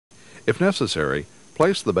If necessary,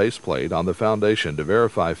 place the base plate on the foundation to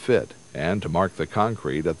verify fit and to mark the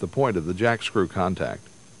concrete at the point of the jack screw contact.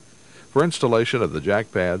 For installation of the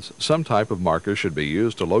jack pads, some type of marker should be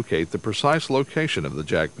used to locate the precise location of the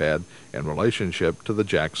jack pad in relationship to the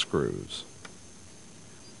jack screws.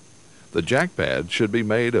 The jack pad should be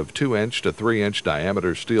made of 2-inch to 3-inch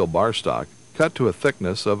diameter steel bar stock cut to a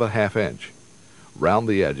thickness of a 1/2 inch. Round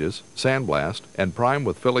the edges, sandblast, and prime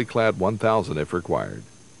with Philly-clad 1000 if required.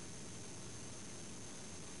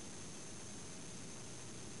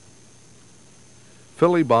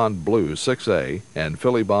 Philly Bond Blue 6A and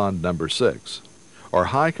Philly Bond number 6 are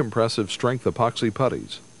high compressive strength epoxy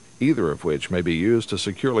putties, either of which may be used to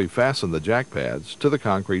securely fasten the jack pads to the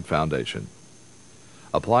concrete foundation.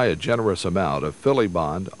 Apply a generous amount of Philly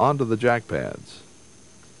Bond onto the jack pads.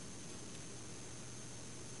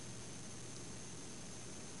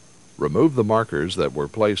 Remove the markers that were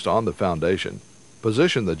placed on the foundation,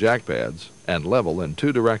 position the jack pads, and level in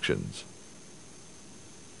 2 directions.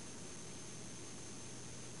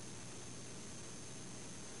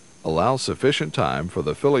 Allow sufficient time for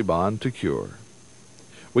the Philly Bond to cure.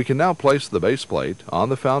 We can now place the base plate on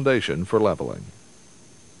the foundation for leveling.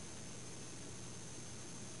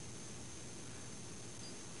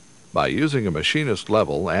 By using a machinist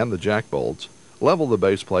level and the jack bolts, level the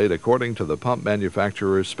base plate according to the pump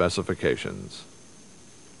manufacturer's specifications.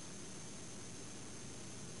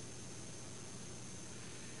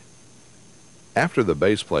 After the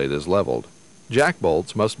base plate is leveled, jack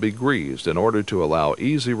bolts must be greased in order to allow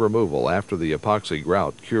easy removal after the epoxy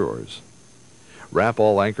grout cures. Wrap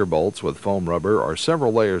all anchor bolts with foam rubber or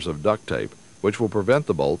several layers of duct tape, which will prevent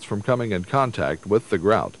the bolts from coming in contact with the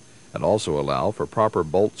grout and also allow for proper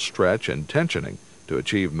bolt stretch and tensioning to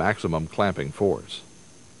achieve maximum clamping force.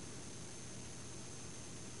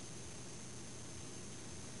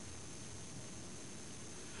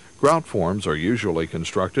 Grout forms are usually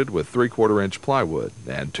constructed with 3/4 inch plywood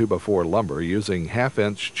and 2x4 lumber using 1/2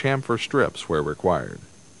 inch chamfer strips where required.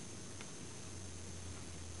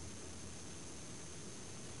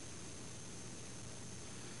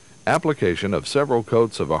 Application of several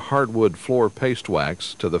coats of a hardwood floor paste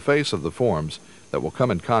wax to the face of the forms that will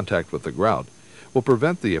come in contact with the grout will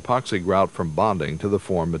prevent the epoxy grout from bonding to the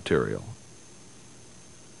form material.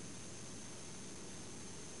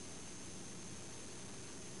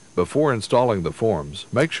 Before installing the forms,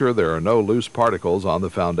 make sure there are no loose particles on the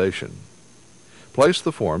foundation. Place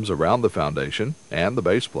the forms around the foundation and the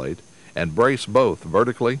base plate and brace both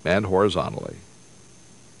vertically and horizontally.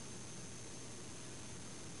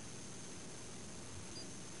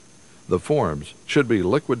 The forms should be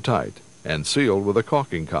liquid tight and sealed with a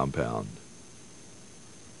caulking compound.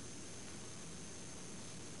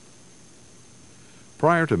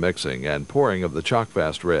 Prior to mixing and pouring of the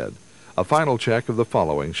chalk-fast red, a final check of the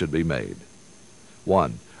following should be made.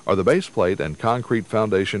 1. Are the base plate and concrete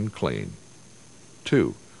foundation clean?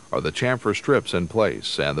 2. Are the chamfer strips in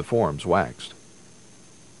place and the forms waxed?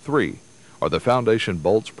 3. Are the foundation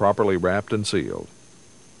bolts properly wrapped and sealed?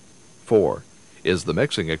 4. Is the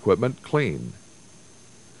mixing equipment clean?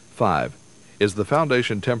 5. Is the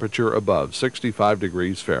foundation temperature above 65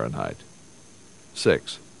 degrees Fahrenheit?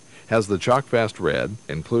 6. Has the chalk-fast red,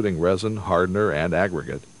 including resin, hardener, and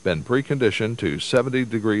aggregate, been preconditioned to 70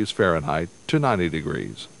 degrees Fahrenheit to 90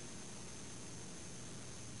 degrees?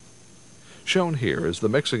 Shown here is the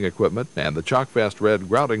mixing equipment and the chalk-fast red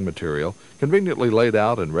grouting material conveniently laid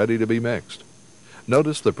out and ready to be mixed.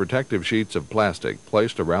 Notice the protective sheets of plastic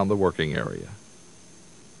placed around the working area.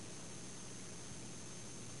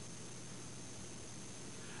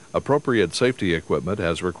 Appropriate safety equipment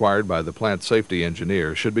as required by the plant safety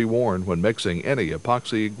engineer should be worn when mixing any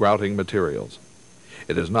epoxy grouting materials.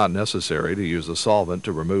 It is not necessary to use a solvent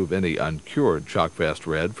to remove any uncured chalk-fast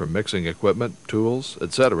red from mixing equipment, tools,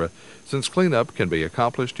 etc., since cleanup can be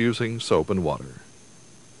accomplished using soap and water.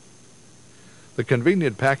 The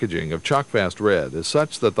convenient packaging of chalk-fast red is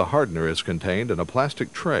such that the hardener is contained in a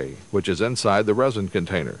plastic tray which is inside the resin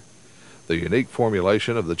container. The unique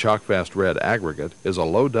formulation of the chalk-fast red aggregate is a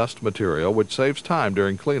low-dust material which saves time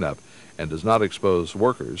during cleanup and does not expose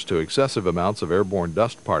workers to excessive amounts of airborne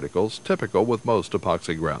dust particles typical with most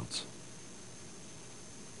epoxy grouts.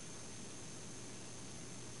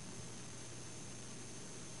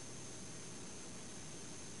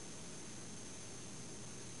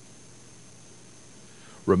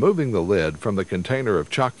 Removing the lid from the container of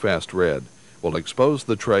chalk-fast red will expose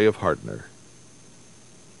the tray of hardener.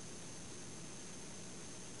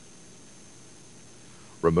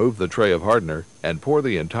 Remove the tray of hardener and pour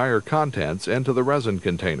the entire contents into the resin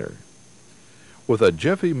container. With a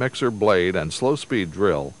Jiffy mixer blade and slow-speed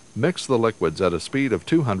drill, mix the liquids at a speed of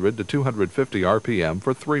 200 to 250 RPM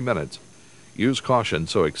for 3 minutes. Use caution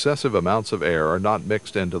so excessive amounts of air are not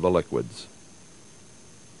mixed into the liquids.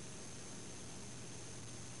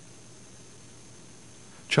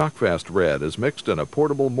 Chalkfast Red is mixed in a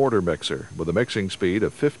portable mortar mixer with a mixing speed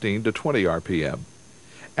of 15 to 20 RPM.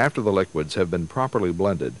 After the liquids have been properly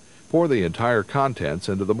blended, pour the entire contents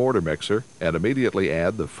into the mortar mixer and immediately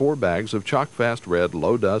add the 4 bags of Chalkfast Red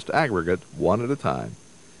low-dust aggregate one at a time.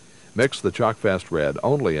 Mix the Chalkfast Red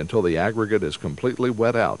only until the aggregate is completely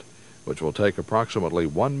wet out, which will take approximately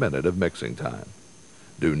 1 minute of mixing time.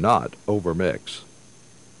 Do not overmix.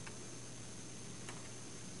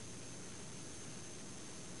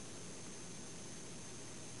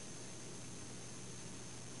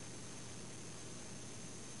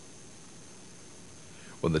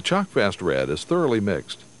 When the Chalkfast Red is thoroughly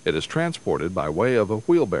mixed, it is transported by way of a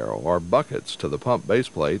wheelbarrow or buckets to the pump base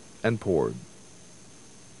plate and poured.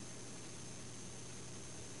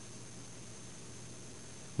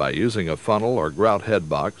 By using a funnel or grout head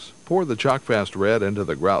box, pour the Chalkfast Red into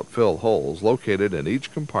the grout fill holes located in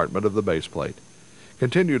each compartment of the base plate.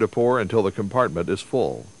 Continue to pour until the compartment is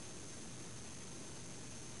full.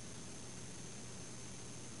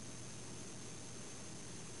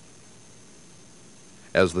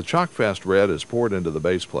 As the Chalkfast Red is poured into the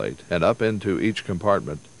base plate and up into each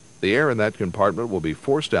compartment, the air in that compartment will be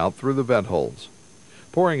forced out through the vent holes.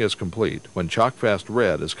 Pouring is complete when Chalkfast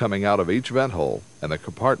Red is coming out of each vent hole and the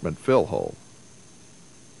compartment fill hole.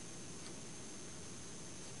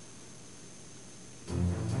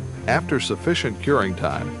 After sufficient curing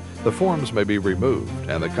time, the forms may be removed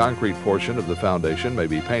and the concrete portion of the foundation may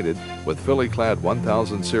be painted with Philly-Clad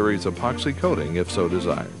 1000 series epoxy coating if so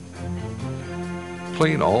desired.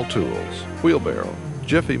 Clean all tools, wheelbarrow,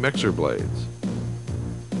 Jiffy mixer blades,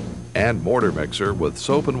 and mortar mixer with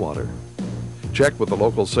soap and water. Check with the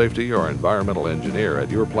local safety or environmental engineer at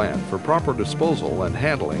your plant for proper disposal and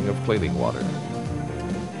handling of cleaning water.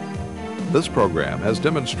 This program has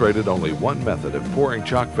demonstrated only one method of pouring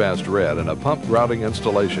Chalkfast Red in a pump grouting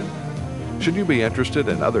installation. Should you be interested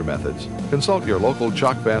in other methods, consult your local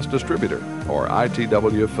Chalkfast distributor or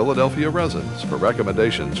ITW Philadelphia Resins for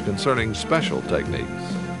recommendations concerning special techniques.